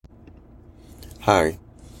Hi,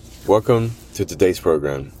 welcome to today's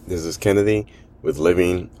program. This is Kennedy with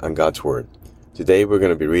Living on God's Word. Today we're going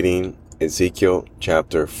to be reading Ezekiel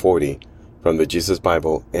Chapter 40 from the Jesus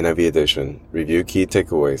Bible NIV edition, review key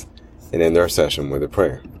takeaways, and end our session with a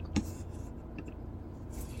prayer.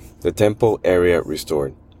 The temple area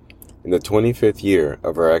restored. In the 25th year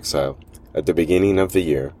of our exile, at the beginning of the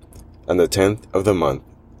year, on the 10th of the month,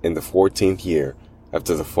 in the 14th year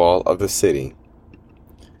after the fall of the city,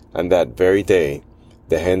 on that very day,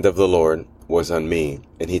 the hand of the Lord was on me,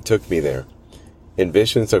 and he took me there. In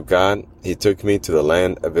visions of God, he took me to the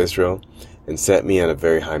land of Israel and set me on a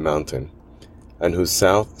very high mountain, on whose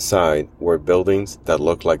south side were buildings that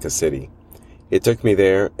looked like a city. He took me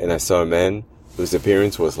there, and I saw a man whose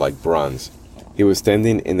appearance was like bronze. He was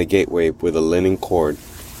standing in the gateway with a linen cord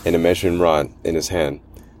and a measuring rod in his hand.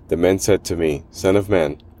 The man said to me, "Son of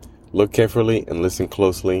man, look carefully and listen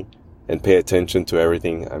closely, and pay attention to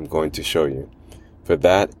everything I'm going to show you. For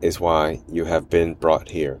that is why you have been brought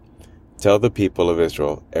here. Tell the people of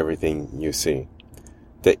Israel everything you see."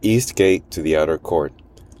 The east gate to the outer court.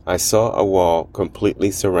 I saw a wall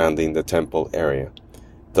completely surrounding the temple area.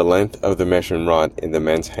 The length of the measuring rod in the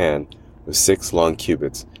man's hand was 6 long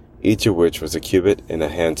cubits, each of which was a cubit and a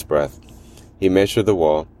hand's breadth. He measured the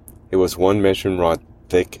wall. It was 1 measuring rod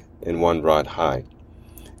thick and 1 rod high.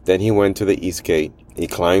 Then he went to the east gate. He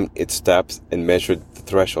climbed its steps and measured the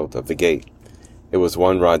threshold of the gate. It was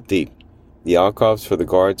 1 rod deep. The alcoves for the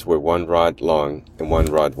guards were 1 rod long and 1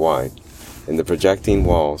 rod wide, and the projecting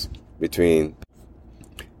walls between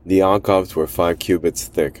the alcoves were 5 cubits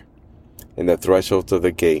thick. And the threshold of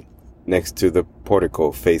the gate next to the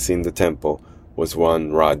portico facing the temple was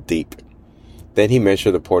 1 rod deep. Then he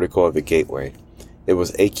measured the portico of the gateway. It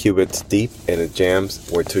was 8 cubits deep, and its jambs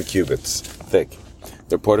were 2 cubits thick.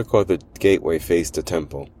 The portico of the gateway faced the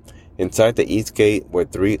temple. Inside the east gate were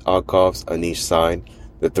 3 alcoves on each side.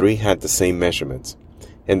 The 3 had the same measurements,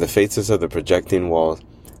 and the faces of the projecting walls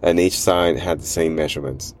on each side had the same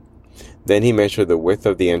measurements. Then he measured the width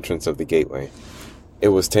of the entrance of the gateway. It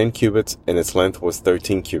was 10 cubits, and its length was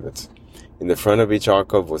 13 cubits. In the front of each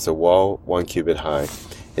alcove was a wall 1 cubit high,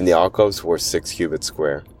 and the alcoves were 6 cubits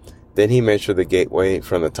square. Then he measured the gateway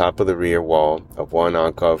from the top of the rear wall of one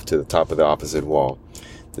alcove to the top of the opposite wall.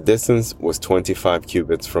 The distance was 25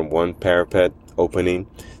 cubits from one parapet opening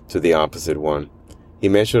to the opposite one. He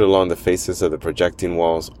measured along the faces of the projecting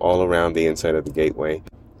walls all around the inside of the gateway,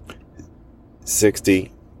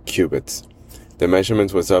 60 cubits. The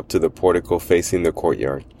measurement was up to the portico facing the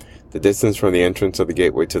courtyard. The distance from the entrance of the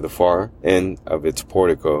gateway to the far end of its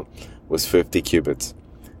portico was 50 cubits.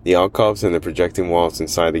 The alcoves and the projecting walls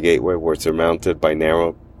inside the gateway were surmounted by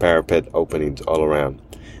narrow parapet openings all around,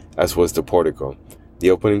 as was the portico. The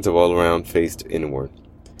openings of all around faced inward.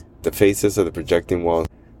 The faces of the projecting walls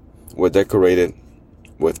were decorated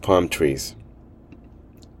with palm trees.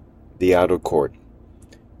 The outer court.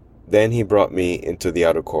 Then he brought me into the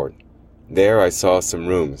outer court. There I saw some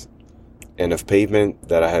rooms, and of pavement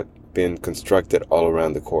that had been constructed all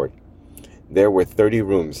around the court. There were 30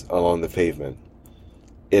 rooms along the pavement.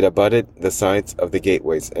 It abutted the sides of the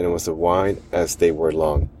gateways, and it was as wide as they were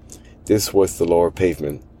long. This was the lower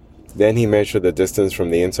pavement. Then he measured the distance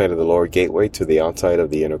from the inside of the lower gateway to the outside of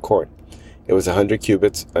the inner court. It was 100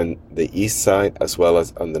 cubits on the east side as well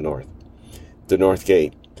as on the north. The north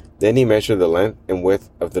gate. Then he measured the length and width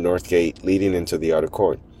of the north gate leading into the outer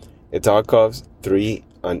court. Its alcoves, 3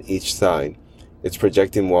 on each side, its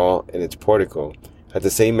projecting wall, and its portico had the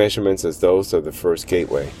same measurements as those of the first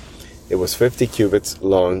gateway. It was 50 cubits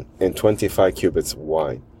long and 25 cubits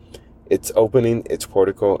wide. Its opening, its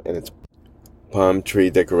portico, and its palm tree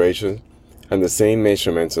decoration had the same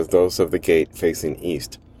measurements as those of the gate facing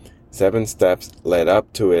east. 7 steps led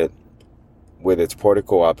up to it with its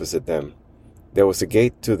portico opposite them. There was a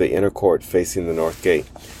gate to the inner court facing the north gate,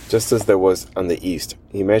 just as there was on the east.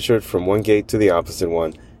 He measured from one gate to the opposite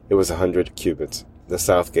one. It was 100 cubits, the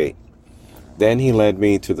south gate. Then he led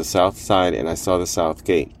me to the south side, and I saw the south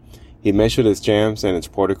gate. He measured its jambs and its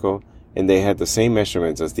portico, and they had the same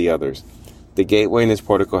measurements as the others. The gateway and its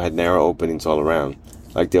portico had narrow openings all around,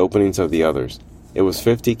 like the openings of the others. It was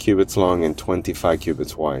 50 cubits long and 25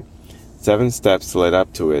 cubits wide. 7 steps led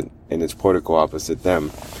up to it, and its portico opposite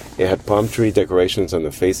them. It had palm tree decorations on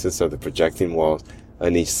the faces of the projecting walls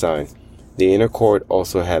on each side. The inner court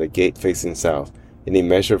also had a gate facing south, and he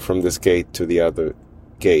measured from this gate to the other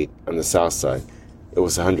gate on the south side. It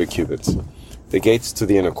was 100 cubits. The gates to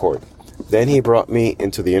the inner court. Then he brought me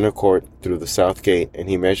into the inner court through the south gate, and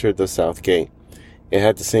he measured the south gate. It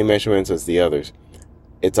had the same measurements as the others.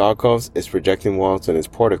 Its alcoves, its projecting walls, and its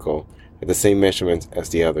portico had the same measurements as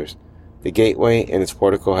the others. The gateway and its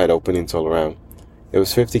portico had openings all around. It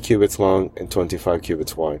was 50 cubits long and 25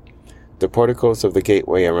 cubits wide. The porticos of the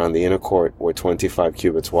gateway around the inner court were 25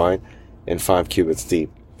 cubits wide and 5 cubits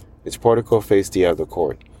deep. Its portico faced the outer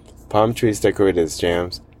court. Palm trees decorated its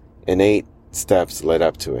jambs, and 8 steps led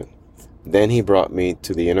up to it. Then he brought me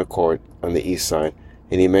to the inner court on the east side,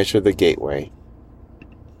 and he measured the gateway.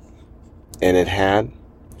 And it had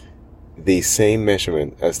the same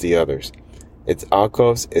measurement as the others. Its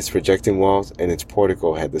alcoves, its projecting walls, and its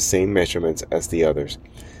portico had the same measurements as the others.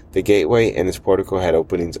 The gateway and its portico had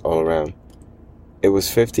openings all around. It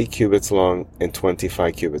was 50 cubits long and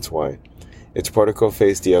 25 cubits wide. Its portico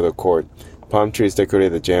faced the other court. Palm trees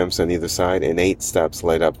decorated the jambs on either side, and 8 steps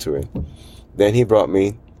led up to it. Then he brought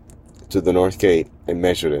me to the north gate and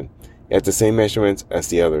measured it. It had the same measurements as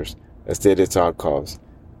the others, as did its alcoves,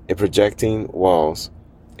 its projecting walls,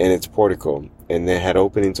 and its portico, and it had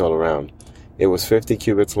openings all around. It was 50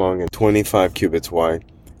 cubits long and 25 cubits wide.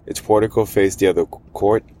 Its portico faced the other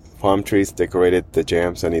court. Palm trees decorated the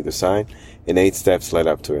jambs on either side, and 8 steps led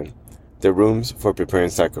up to it. The rooms for preparing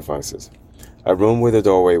sacrifices. A room with a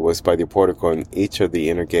doorway was by the portico in each of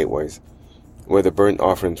the inner gateways, where the burnt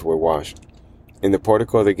offerings were washed. In the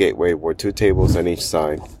portico of the gateway were 2 tables on each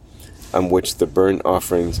side, on which the burnt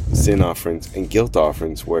offerings, sin offerings, and guilt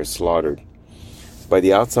offerings were slaughtered. By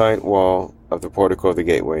the outside wall of the portico of the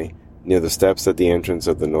gateway, near the steps at the entrance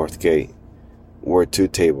of the north gate, were 2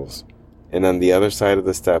 tables, and on the other side of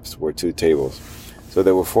the steps were 2 tables. So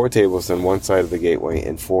there were 4 tables on one side of the gateway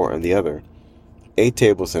and 4 on the other, 8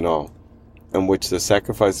 tables in all, on which the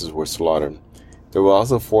sacrifices were slaughtered. There were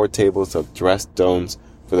also 4 tables of dressed stones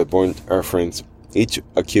for the burnt offerings, each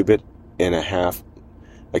a cubit and a half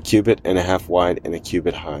wide and a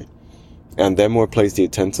cubit high. And then were placed the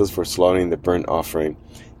utensils for slaughtering the burnt offering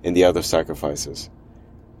and the other sacrifices.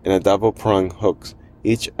 And a double-pronged hooks,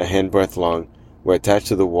 each a handbreadth long, were attached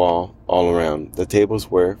to the wall all around. The tables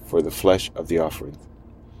were for the flesh of the offering.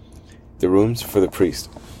 The rooms for the priest.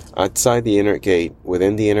 Outside the inner gate,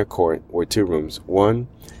 within the inner court, were 2 rooms, one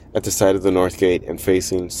at the side of the north gate and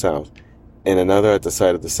facing south, and another at the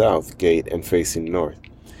side of the south gate and facing north.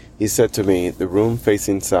 He said to me, the room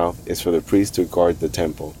facing south is for the priest to guard the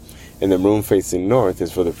temple, and the room facing north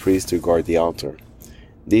is for the priest to guard the altar.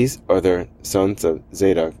 These are the sons of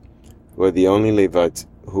Zadok, who are the only Levites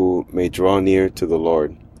who may draw near to the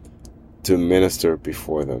Lord to minister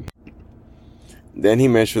before them. Then he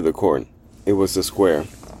measured the court. It was a square,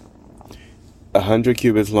 100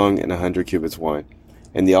 cubits long and 100 cubits wide,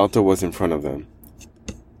 and the altar was in front of them.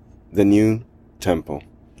 The new temple.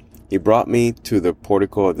 He brought me to the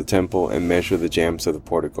portico of the temple and measured the jambs of the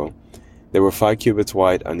portico. They were 5 cubits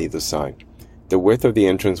wide on either side. The width of the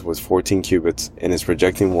entrance was 14 cubits, and its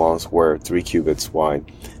projecting walls were 3 cubits wide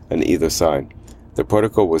on either side. The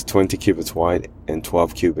portico was 20 cubits wide and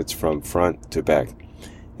 12 cubits from front to back.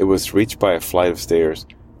 It was reached by a flight of stairs,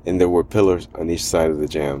 and there were pillars on each side of the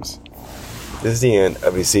jambs. This is the end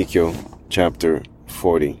of Ezekiel Chapter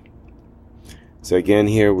 40. So again,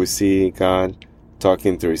 here we see God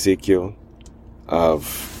talking to Ezekiel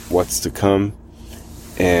of what's to come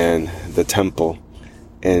and the temple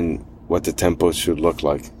and what the temple should look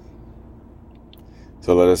like.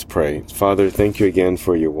 So let us pray. Father, thank you again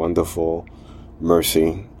for your wonderful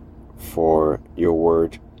mercy, for your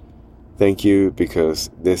word. Thank you because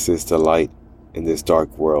this is the light in this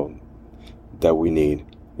dark world that we need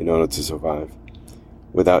in order to survive.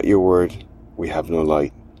 Without your word, we have no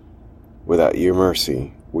light. Without your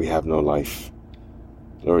mercy, we have no life.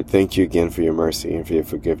 Lord, thank you again for your mercy and for your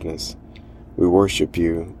forgiveness. We worship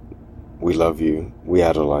you. We love you. We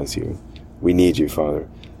idolize you. We need you, Father.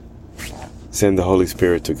 Send the Holy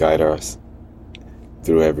Spirit to guide us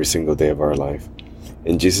through every single day of our life.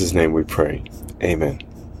 In Jesus' name we pray. Amen.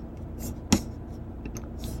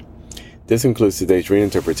 This concludes today's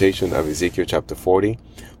reinterpretation of Ezekiel chapter 40.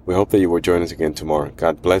 We hope that you will join us again tomorrow.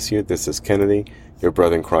 God bless you. This is Kennedy, your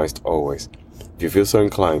brother in Christ always. If you feel so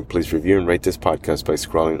inclined, please review and rate this podcast by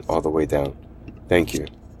scrolling all the way down. Thank you.